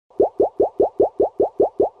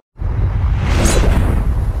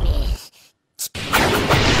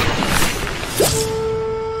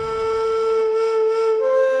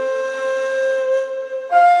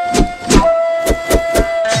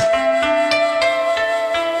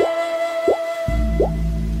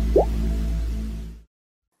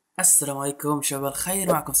السلام عليكم شباب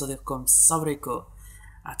الخير، معكم صديقكم RIKO.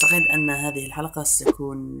 أعتقد أن هذه الحلقة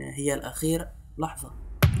ستكون هي الأخيرة. لحظة،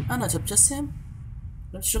 أنا تبتسم؟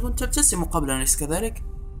 تبتسم قبل أليس كذلك؟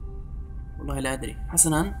 والله لا أدري.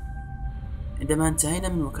 حسنا، عندما انتهينا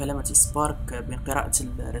من مكالمة سبارك بقراءة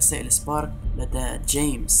رسائل سبارك لدى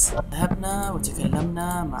جيمس، ذهبنا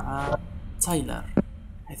وتكلمنا مع تايلر،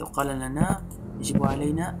 حيث قال لنا يجب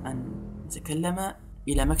علينا أن نتكلم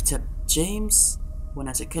إلى مكتب جيمس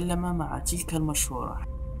ونتكلم مع تلك المشهورة.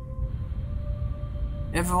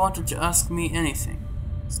 Ever wanted to ask me anything?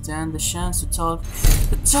 Stand the chance to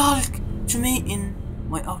talk to me in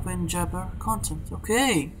my open jabber content,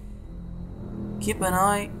 okay? Keep an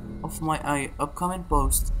eye of my upcoming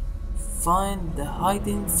post. Find the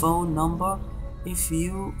hidden phone number. If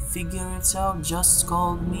you figure it out, just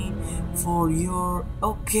call me for your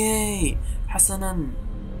okay. حسنا،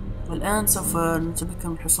 والآن سوف نتمكن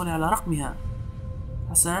من الحصول على رقمها.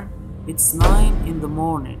 حسنا، it's 9 in the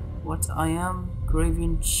morning. What I am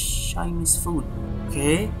craving Chinese food.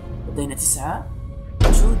 Okay. لدينا 9.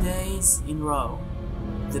 2 days in row.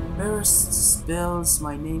 The burst spells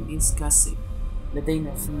my name is Cassie.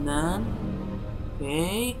 لدينا 2.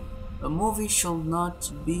 Okay. A movie should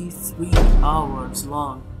not be 3 hours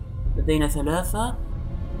long. لدينا 3.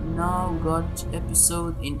 Now got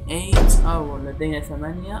episode in 8 hours. لدينا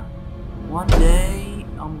 8. One day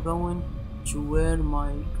I'm going to wear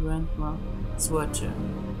my grandma sweater.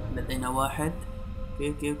 لدينا 1.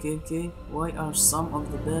 Okay. Why are some of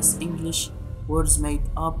the best English words made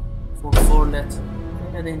up for 4 letters?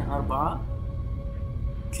 لدينا 4.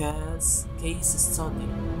 Case study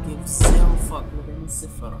give 0 fuck. لدينا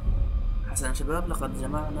 0. حسنا شباب، لقد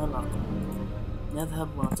جمعنا الأرقام. نذهب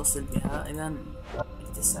ونتصل بها. إذن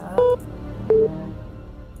 9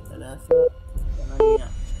 3 8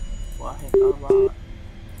 1 4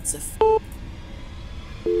 0.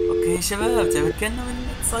 اوكي شباب، تمكنا من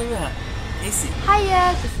الاتصال بها. كيسي.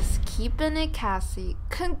 Hiya, this is Keeping It Cassie.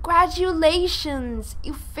 Congratulations!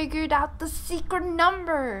 You figured out the secret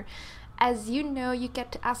number! As you know, you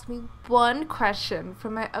get to ask me one question for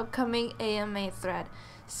my upcoming AMA thread.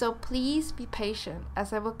 So please be patient as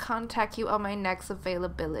I will contact you on my next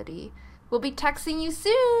availability. We'll be texting you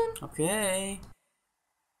soon! Okay.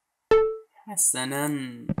 حسنا.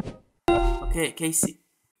 Okay, Casey.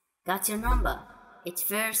 Got your number. It's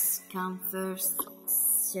first come first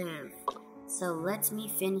serve. So let me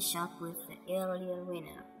finish up with the earlier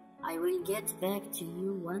winner. I will get back to you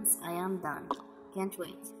once I am done. Can't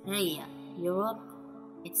wait. Hey, Europe,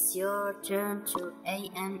 it's your turn to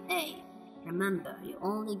AMA. Remember, you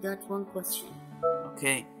only got one question.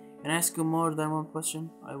 Okay. Can I ask you more than one question?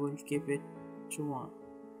 I will keep it to 1.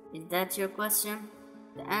 Is that your question?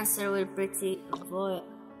 The answer will pretty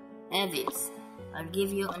obvious. I'll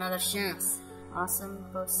give you another chance. Awesome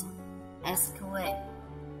person. Ask away.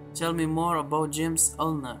 Tell me more about James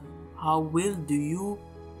Ulner. How well do you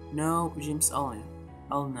know James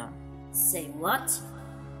Ulner? Say what?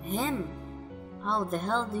 Him? How the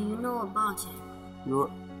hell do you know about him?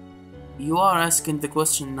 You are asking the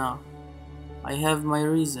question now. I have my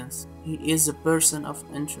reasons. He is a person of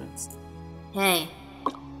interest. Hey,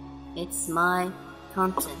 it's my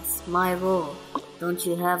contents, my role. Don't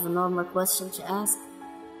you have a normal question to ask?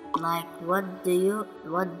 Like, what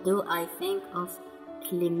do I think of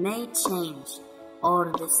climate change or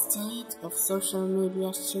the state of social media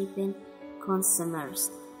shaping consumers?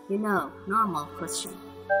 You know, normal question.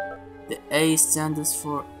 The A stands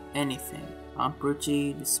for anything. I'm pretty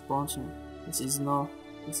disappointed. This is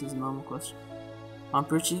normal question. I'm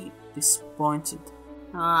pretty disappointed.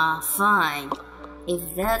 Fine. If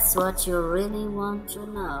that's what you really want to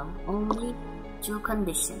know, only 2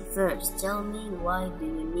 conditions. First, tell me, why do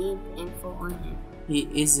you need info on him? He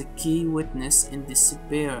is a key witness in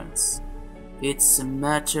disappearance. It's a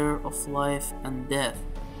matter of life and death.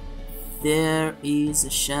 There is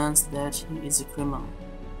a chance that he is a criminal.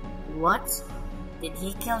 What? Did he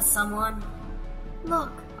kill someone?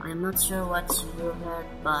 Look, I'm not sure what you heard,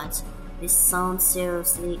 but this sounds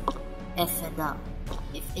seriously effed up.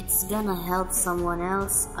 If it's gonna help someone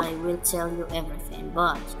else, I will tell you everything,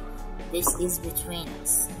 but this is between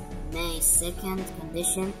us. My second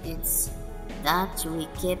condition is that we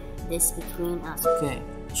keep this between us. Okay,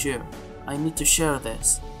 sure. I need to share this.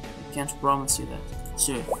 I can't promise you that.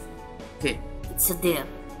 Sure. Okay. It's a deal.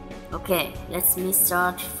 Okay, let me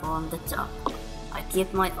start from the top. I keep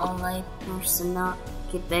my online persona,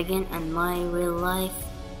 keep begging, and my real life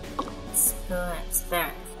spirit.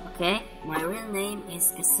 Okay? My real name is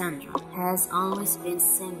Cassandra. Has always been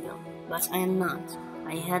single, but I am not.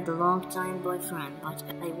 I had a long-time boyfriend, but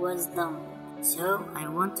I was dumb. So I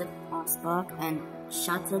wanted on Spark and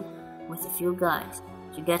chatted with a few guys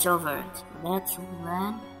to get over it. That's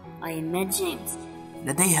when I met James.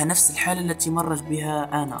 لديها نفس الحالة التي مرت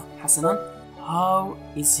بها أنا. حسنا. How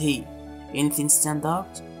is he? Anything stand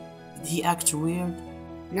out? Did he act weird?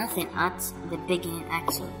 Nothing at the beginning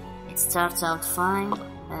actually. It starts out fine.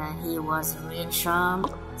 He was a real charm.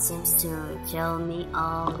 Seems to tell me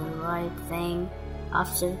all the right thing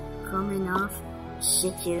after coming off a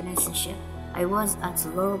shitty relationship. I was at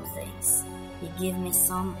low place. He gave me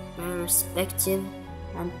some perspective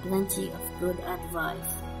and plenty of good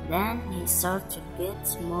advice. Then he started to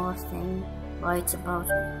get more things right about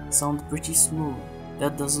me. Sound pretty smooth.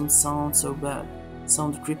 That doesn't sound so bad.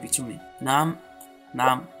 Sound creepy to me.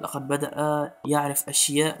 نعم لقد بدأ يعرف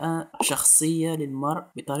أشياء شخصية للمرء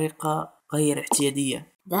بطريقة غير اعتيادية.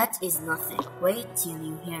 That is nothing. Wait till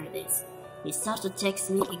you hear this. He started to text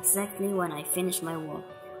me exactly when I finish my work.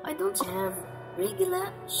 I don't have regular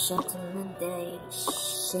settlement day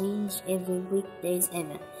change every weekdays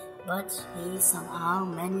even, but he somehow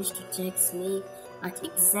managed to text me at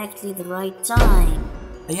exactly the right time.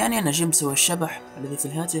 يعني أن جيمس هو الشبح الذي في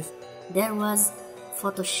الهاتف. There was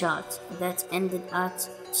photo shot that ended at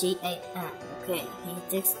TAM. Okay,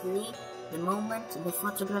 he texted me the moment the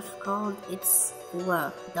photograph called its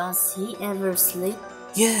work. Does he ever sleep?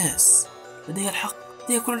 Yes. لديه الحق.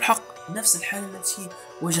 لديه كل الحق. نفس الحالة التي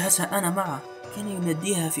واجهتها أنا معه. كان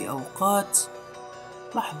يناديها في أوقات.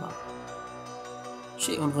 لحظة.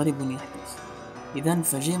 شيء غريب يحدث. إذن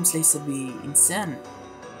فجيمس ليس بإنسان.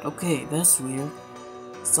 Okay, that's weird.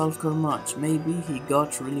 Stalker much. Maybe he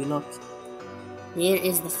got really lucky. Here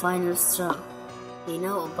is the final straw. You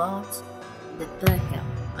know about the backup.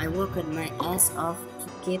 I worked my ass off to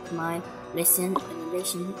keep my relation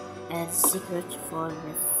as secret for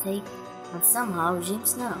the sake, and somehow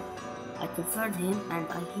James knew. I confronted him and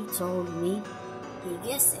he told me he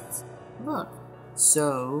guessed it. Look.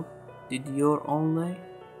 So, did your only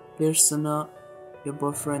persona your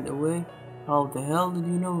boyfriend away? How the hell did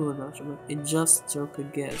you know that? It just took a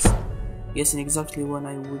guess. Guessing exactly when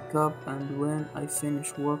I wake up and when I finish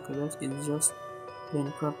work. That is just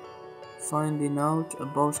plain crap. Finding out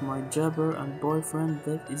about my jabber and boyfriend,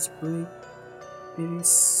 that is pretty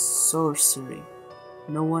sorcery.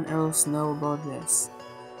 No one else know about this.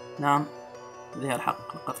 نعم لديها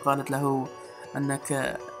الحق. لقد قالت له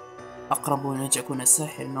أنك أقرب من أن تكون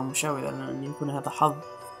ساحر إنه مشاعر أن يكون هذا حظ.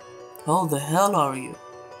 How the hell are you?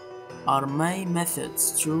 Are my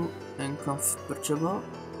methods too incompatible?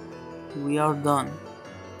 We are done.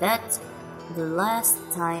 That's the last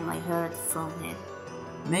time I heard from him.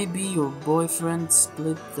 Maybe your boyfriend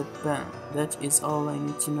split the pen. That is all I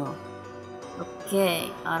need to know.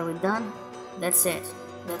 Okay, are we done? That's it.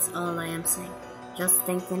 That's all I am saying. Just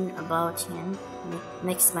thinking about him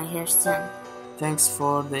makes my hair stand. Thanks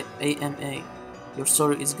for the AMA. Your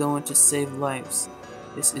story is going to save lives.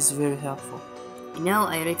 This is very helpful. You know,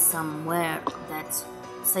 I read somewhere that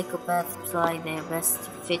psychopaths try their best to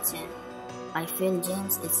fit in. I feel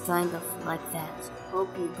James is kind of like that. Hope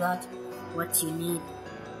you got what you need.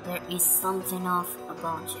 There is something off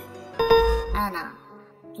about you. Anna,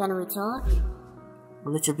 can we talk? A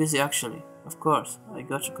little busy actually. Of course, I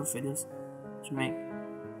got your confidence to make.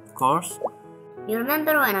 Of course. You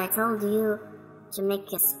remember when I told you to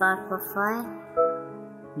make a spark profile?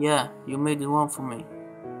 Yeah, you made one for me.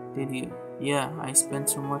 Did you? Yeah, I spent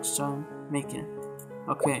so much time making it.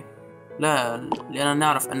 Okay. لا لأننا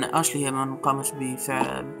نعرف أن أشلي هي من قامت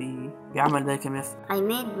بعمل ذلك الملف. I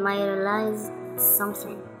made my realize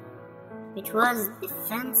something. It was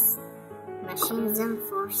defense mechanism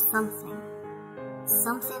for something.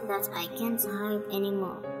 Something that I can't hide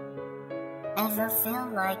anymore. Ever feel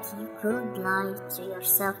like you could lie to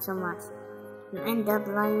yourself too much? You end up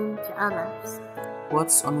lying to others.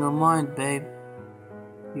 What's on your mind, babe?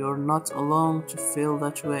 You're not alone to feel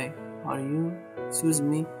that way, are you? Excuse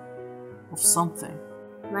me? Of something.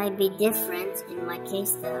 Might be different in my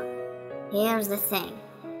case though. Here's the thing.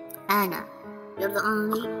 Anna, you're the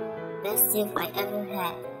only bestie I ever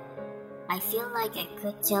had. I feel like I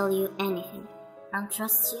could tell you anything and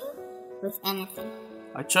trust you with anything.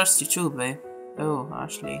 I trust you too, babe. Oh,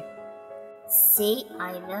 Ashley. See,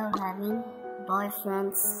 I know having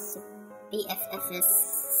boyfriends, BFFs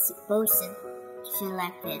supposed to feel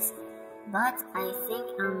like this, but I think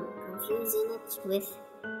I'm confusing it with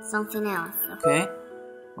something else. Okay?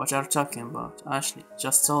 What are you talking about, Ashley?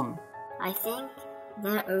 Just tell me. I think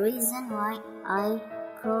there's a reason why I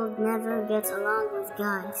could never get along with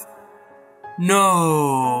guys.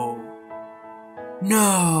 No!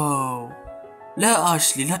 No! لا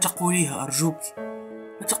أشلي لا تقوليها أرجوك.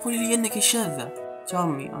 لا تقولي لي أنك شاذة. Tell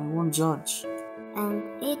me, I won't judge. And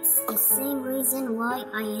it's the same reason why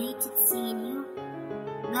I hated seeing you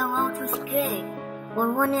go out with Greg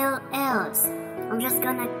or one else. I'm just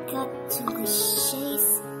gonna cut to the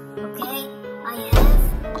chase, okay? I have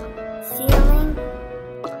feeling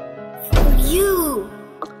for you.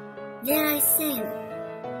 There I say.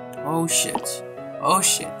 Oh shit. Oh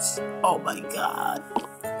shit. Oh my god.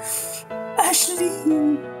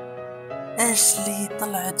 أشلي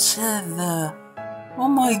طلعت شاذة. Oh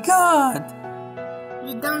my god.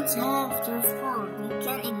 You don't have to respond. You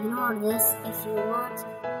can ignore this if you want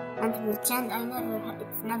and pretend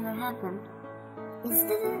it's never happened. It's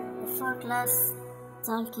the forecast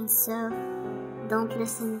talking, so don't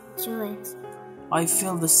listen to it. I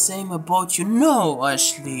feel the same about you. No,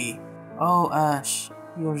 Ashley. Oh, Ash,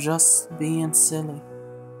 you're just being silly.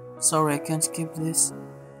 Sorry, I can't keep this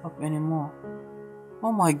up anymore.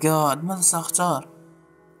 Oh my god, ماذا سأختار؟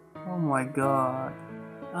 Oh my god.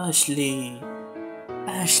 أشلي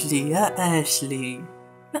يا أشلي،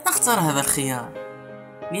 لا أختار هذا الخيار،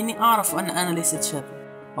 لأني أعرف أن أنا ليست شاذة،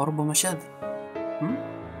 أو ربما شاذة.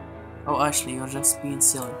 Oh Ashley, you're just being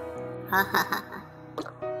silly.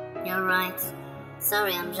 You're right.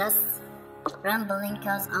 Sorry, I'm just rambling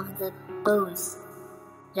cause of the booze.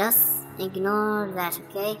 Just ignore that,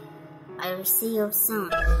 okay? I will see you soon.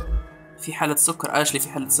 في حالة سكر أشلي، في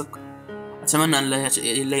حالة سكر. أتمنى أن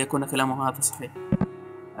لا يكون كلامه هذا صحيح.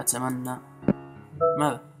 أتمنى.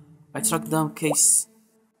 ماذا؟ I tracked down case.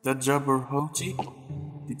 That jabber haughty?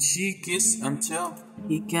 Did she kiss and tell?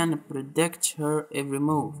 He can predict her every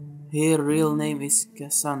move. Her real name is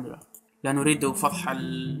Cassandra. لا نريد فضح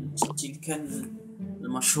تلك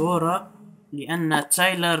المشهورة لأن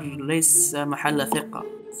تايلر ليس محل ثقة.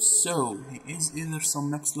 So he is either some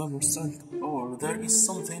next level psycho or there is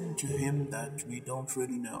something to him that we don't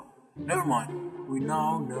really know. Never mind. We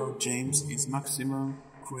now know James is maximum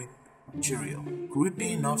creep material.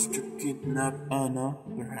 Creepy enough to kidnap Anna,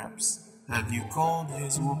 perhaps. Have you called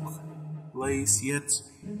his workplace yet?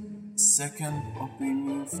 Second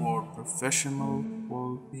opinion for professional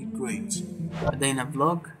will be great. بدينا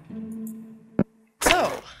vlog.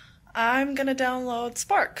 So, I'm gonna download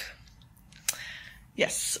Spark.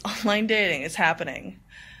 Yes, online dating is happening.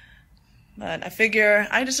 But I figure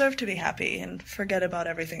I deserve to be happy and forget about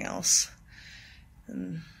everything else.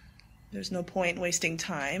 And there's no point wasting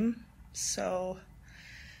time, so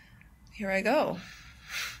here I go.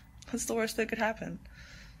 What's the worst that could happen?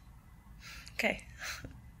 Okay.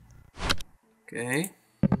 Okay.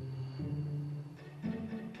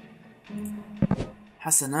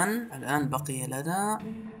 حسنا، الآن بقي لنا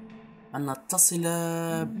أن نتصل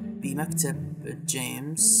بمكتب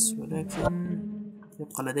جيمس، ولكن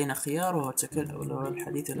يبقى لدينا خيار وهو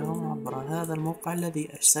الحديث لهم عبر هذا الموقع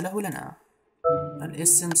الذي أرسله لنا.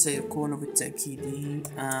 الاسم سيكون بالتأكيد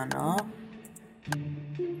أنا.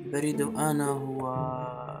 بريد أنا هو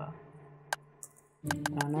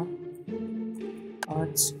أنا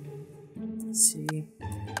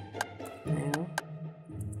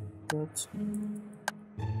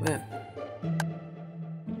 @c@mail.web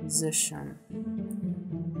position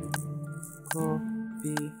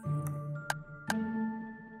copy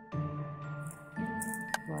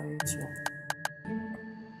writer.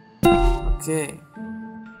 اوكي،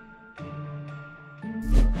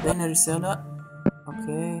 لدينا رسالة.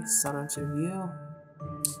 اوكي، start interview.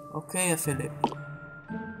 اوكي يا فيليب.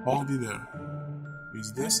 Howdy there. Is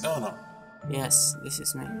this Anna? Yes, this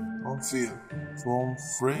is me. On feel. From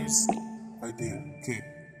phrase idea. Okay.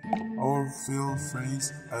 Our feel phrase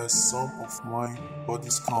as some of my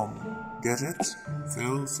body's calming. Get it?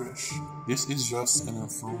 Feel fresh. This is just an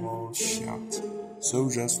informal shout. So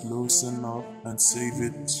just loosen up and save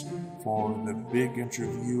it for the big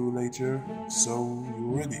interview later. So you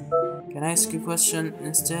ready? Can I ask you a question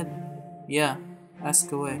instead? Yeah, ask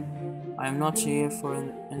away. I'm not here for an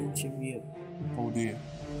interview. Oh dear.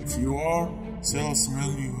 If you are,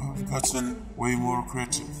 salesman, you have gotten way more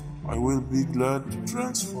creative. I will be glad to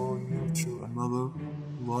transfer you to another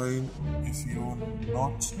line if you're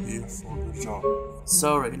not here for the job.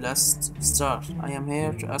 Sorry, let's start. I am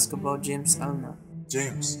here to ask about James Elmer.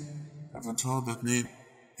 James, haven't heard that name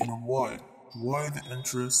in a while. Why the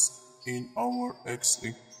interest in our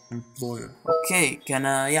ex-employer? Okay, كان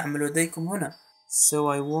يعمل لديكم هنا. So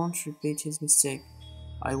I won't repeat his mistake.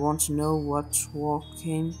 I want to know what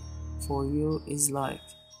working for you is like.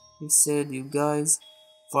 He said you guys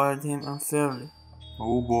fired him unfairly.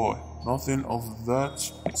 Oh boy, nothing of that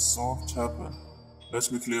sort happened.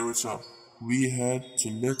 Let me clear it up. We had to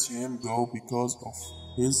let him go because of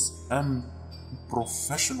his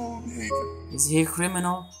unprofessional behavior. Is he a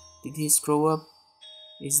criminal? Did he screw up?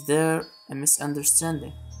 Is there a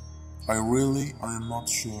misunderstanding? I am not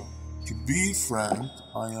sure. To be frank,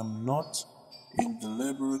 I am not in the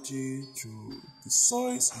liberty to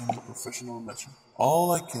decide any professional matter.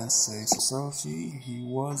 All I can say, society, he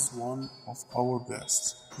was one of our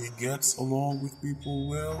best. He gets along with people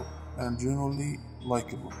well and generally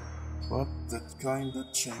likable. But that kinda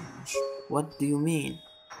changed. What do you mean?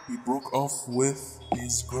 He broke off with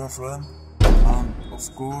his girlfriend and of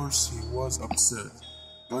course he was upset.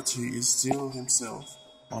 But he is still himself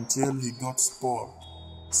until he got sparked.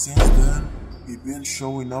 Since then, he been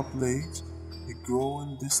showing up late, he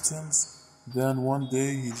growing distance, then one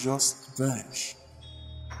day he just vanished.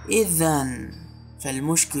 إذن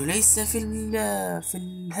فالمشكلة ليس في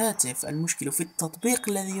الهاتف، المشكلة في التطبيق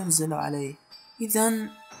الذي ينزل عليه. إذن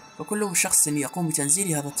فكل شخص يقوم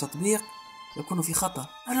بتنزيل هذا التطبيق يكون في خطر.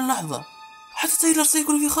 على اللحظة حتى تايلر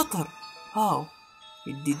سيكون في خطر. How?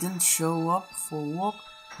 He didn't show up for work.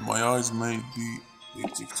 My eyes may be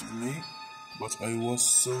hectic to me, but I was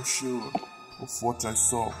so sure of what I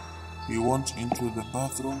saw. He went into the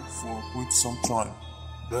bathroom for quite some time.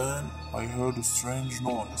 Then I heard a strange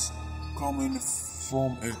noise coming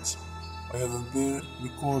from it. I haven't been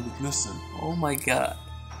recorded. Listen. Oh my god.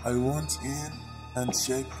 I went in and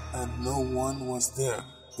checked and no one was there.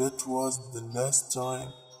 That was the last time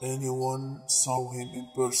anyone saw him in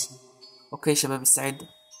person. اوكي شباب استعدوا.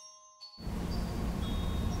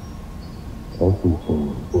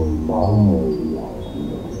 Everything in my reality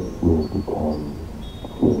will become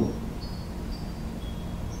true.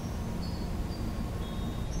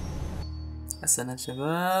 حسنا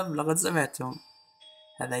شباب، لقد سمعتم.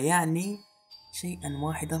 هذا يعني شيئا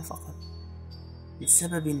واحدا فقط.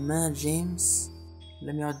 لسبب ما جيمس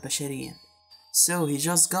لم يعد بشريا. So he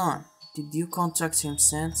just gone. Did you contact him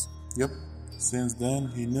since? Yep. Since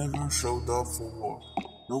then he never showed up for work.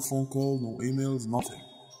 No phone call, no emails, nothing.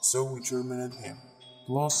 So we terminated him.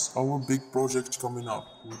 Plus our big project coming up.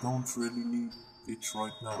 We don't really need it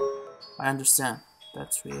right now. I understand.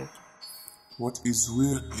 That's weird. What is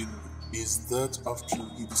weird is that after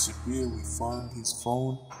he disappeared we found his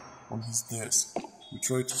phone on his desk. We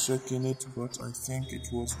tried to check in it, but I think it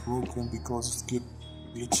was broken because it kept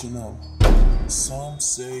glitching out. Some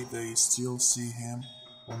say they still see him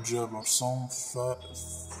on job, or some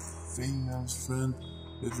female friend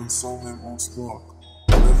even saw him on Spark.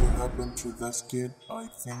 Whatever happened to that kid, I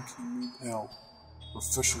think he needs help.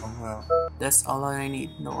 Professional help. That's all I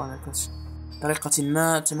need. No other question. طريقة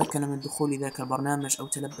ما تمكن من دخول ذاك البرنامج أو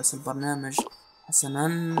تلبس البرنامج.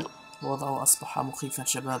 حسنا وضعه أصبح مخيفا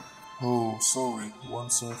شباب. Oh, sorry.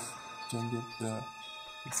 Once I've attended that.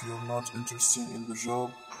 If you're not interested in the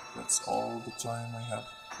job, that's all the time I have.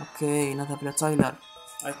 Okay, نذهب إلى تايلر.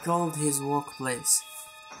 I called his workplace.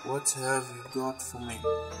 What have you got for me?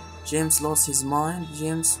 James lost his mind.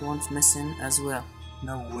 James went missing as well.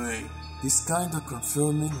 No way. This kinda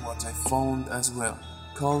confirming what I found as well.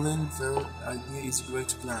 Colin, their idea is a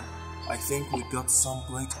great plan. I think we got some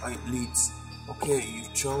great leads. Okay, you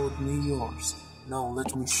showed me yours. Now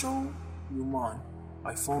let me show you mine.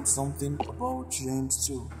 I found something about James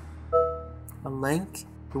too. A link?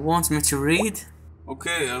 You want me to read?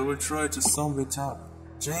 Okay, I will try to sum it up.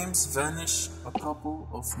 James vanished a couple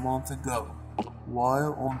of months ago.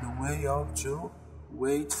 While on the way out to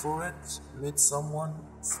wait for it, met someone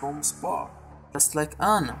from Spark. Just like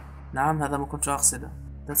Anna. نعم هذا ما كنت أقصده.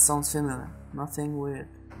 That sounds familiar. Nothing weird.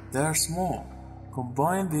 There's more.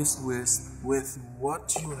 Combine this with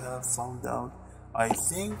what you have found out. I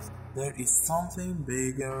think there is something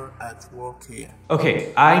bigger at work here.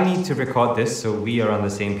 Okay, I need to record this so we are on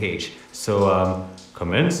the same page. So,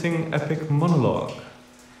 commencing epic monologue.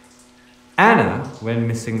 Anna went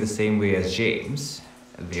missing the same way as James.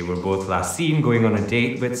 They were both last seen going on a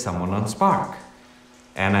date with someone on Spark.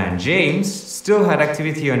 Anna and James still had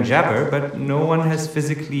activity on Jabber, but no one has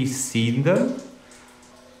physically seen them.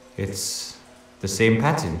 It's the same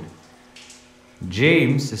pattern.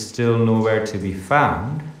 James is still nowhere to be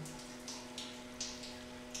found.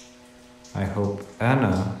 I hope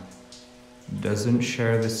Anna doesn't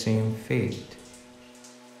share the same fate.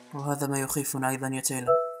 وهذا ما يخيفنا أيضا يا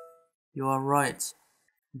تايلر. You are right.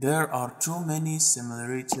 There are too many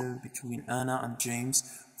similarities between Anna and James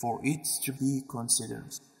for it to be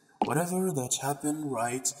considered. Whatever that happened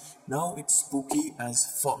right now, it's spooky as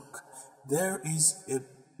fuck. There is an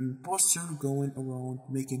imposter going around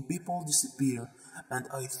making people disappear, and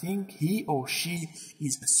I think he or she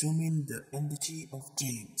is assuming the identity of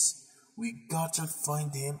James. We gotta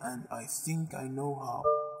find him, and I think I know how.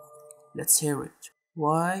 Let's hear it.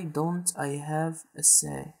 Why don't I have a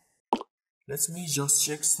say? Let me just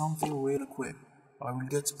check something real quick. I will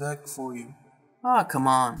get back for you. Ah, come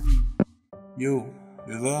on. You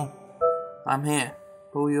there? I'm here.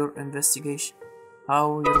 How your investigation?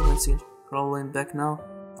 Crawling back now?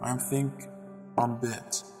 I think I'm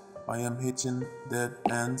bit. I am hitting dead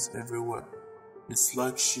ends everywhere. It's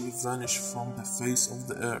like she vanished from the face of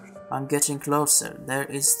the earth. I'm getting closer. There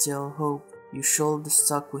is still hope. You should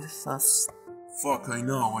stuck with us. Fuck, I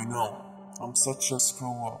know. I'm such a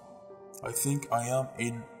screw up. I think I am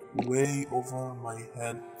in way over my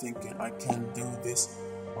head thinking I can do this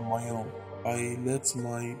on my own. I let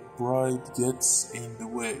my pride get in the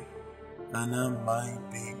way. Anna might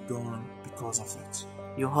be gone because of it.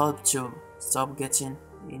 You help too. Stop getting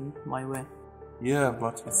in my way. Yeah,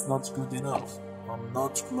 but it's not good enough. I'm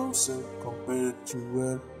not closer compared to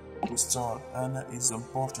where we start. Anna is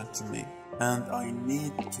important to me, and I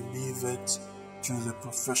need to leave it to the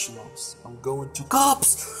professionals. I'm going to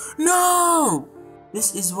cops! No!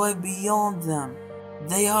 This is way beyond them.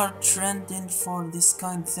 They are trending for this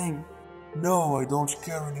kind of thing. No, I don't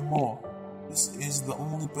care anymore. This is the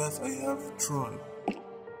only path I have tried.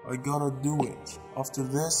 I gotta do it. After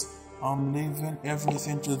this, I'm leaving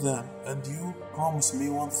everything to them. And you promise me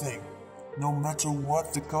one thing. No matter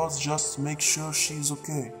what the cost, just make sure she's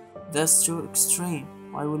okay. That's too extreme.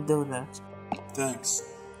 I will do that. Thanks.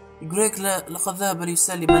 يقولك لقد ذهب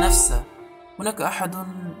ليسلم نفسه. هناك أحد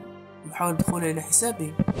يحاول الدخول إلى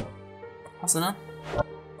حسابي. حسنا،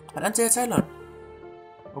 هل أنت يا تايلر؟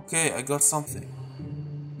 Okay, I got something.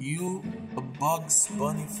 You a Bugs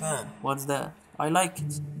Bunny fan? What's that? I like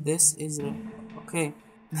it. This is okay.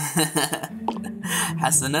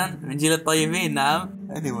 حسنا، من جيل الطيبين نعم.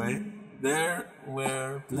 Anyway, there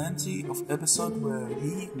were plenty of episodes where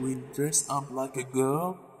he will dress up like a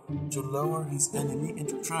girl to lure his enemy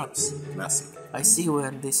into traps. Classic. I see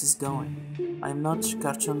where this is going. I'm not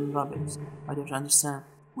cartoon rabbit. I don't understand.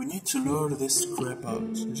 We need to lure this crap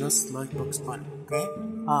out, just like Bugs Bunny, okay?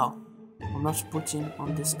 How? I'm not putting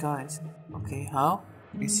on disguise. Okay, how?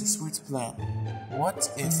 It's a sweet plan. What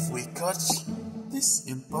if we catch this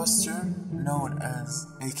imposter known as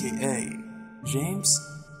AKA James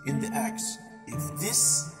in the act? If this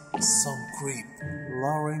is some creep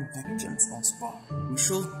luring victims on spot, we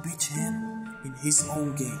should beat him in his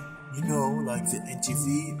own game. You know, like the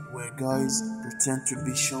NTV where guys pretend to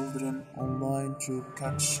be children online to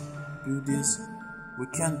catch beauties. We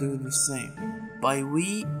can do the same. By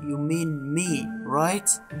we, you mean me, right?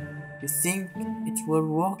 You think it will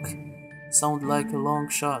work? Sound like a long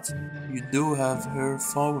shot. You do have her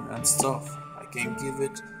phone and stuff. I can give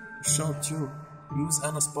it a shot too. Use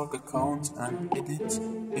Anna's Spark account and edit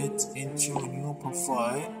it into a new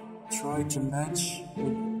profile. Try to match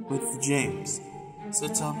with James.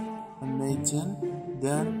 Set up a maiden,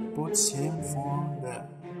 then puts him for there.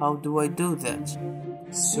 How do I do that?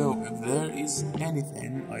 So, if there is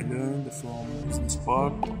anything I learned from Business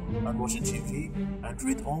Park and watching TV and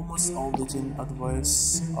read almost all dating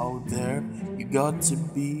advice out there, you got to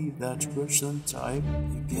be that person type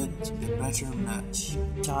to get a better match.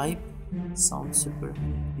 Type? Sounds super.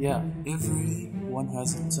 Yeah, everyone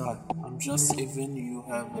has a type. I'm just even you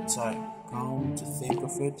have a type. Come to think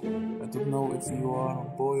of it, I don't know if you are a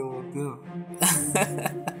boy or a girl.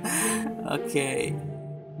 Okay.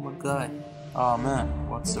 Oh my god. Ah man,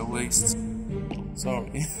 what's a waste.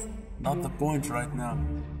 Sorry, not the point right now.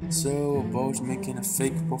 So about making a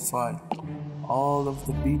fake profile. All of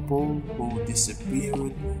the people who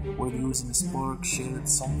disappeared while using Spark shared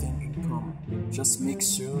something in common. Just make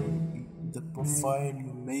sure the profile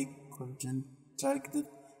you make contacted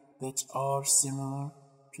that are similar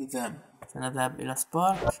to them. سنذهب إلى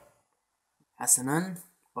سبارك. حسنا،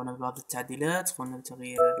 قمنا ببعض التعديلات، قمنا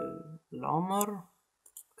بتغيير العمر،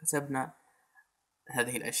 كتبنا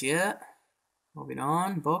هذه الأشياء.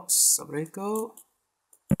 موبينون بوكس ريكو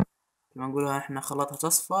لما نقولها احنا خلاطها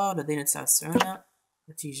تصفى. لدينا 99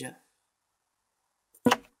 نتيجة.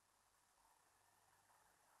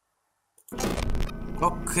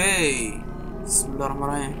 اوكي، بسم الله الرحمن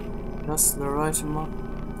الرحيم. Just the right mark.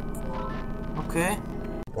 Okay.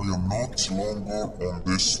 I am not longer on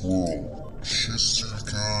this world. She still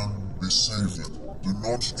can be saved. Do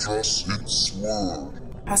not trust its word.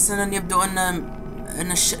 حسنا، يبدو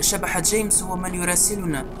أن شبح جيمس هو من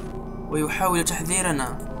يراسلنا ويحاول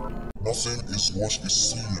تحذيرنا. Nothing is what it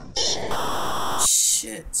seems.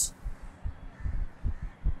 Shit.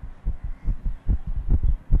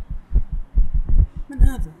 من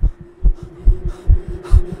هذا؟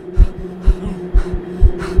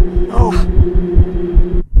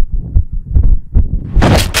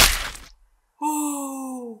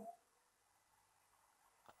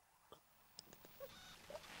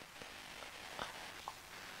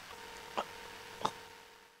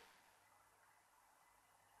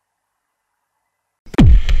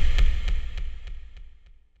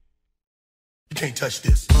 can't touch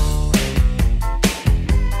this.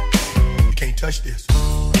 You can't touch this.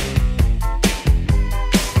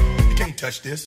 You can't touch this.